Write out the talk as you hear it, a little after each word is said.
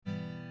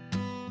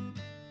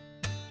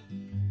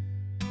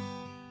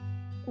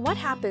What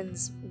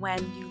happens when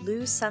you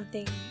lose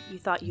something you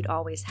thought you'd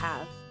always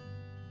have?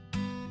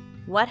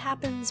 What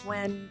happens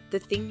when the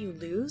thing you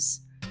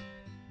lose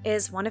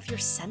is one of your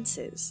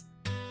senses?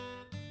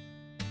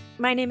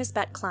 My name is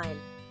Bet Klein,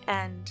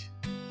 and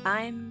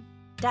I'm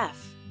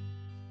deaf.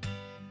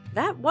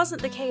 That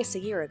wasn't the case a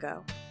year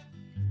ago.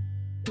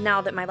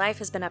 Now that my life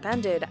has been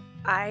upended,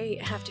 I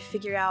have to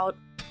figure out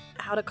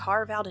how to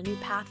carve out a new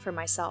path for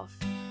myself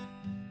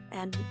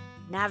and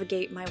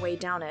navigate my way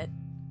down it.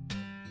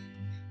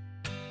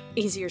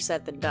 Easier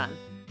said than done.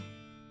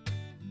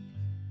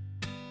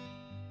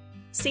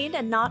 Seen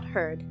and Not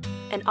Heard,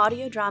 an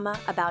audio drama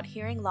about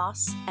hearing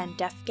loss and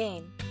deaf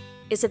gain,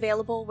 is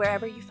available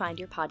wherever you find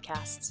your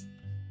podcasts.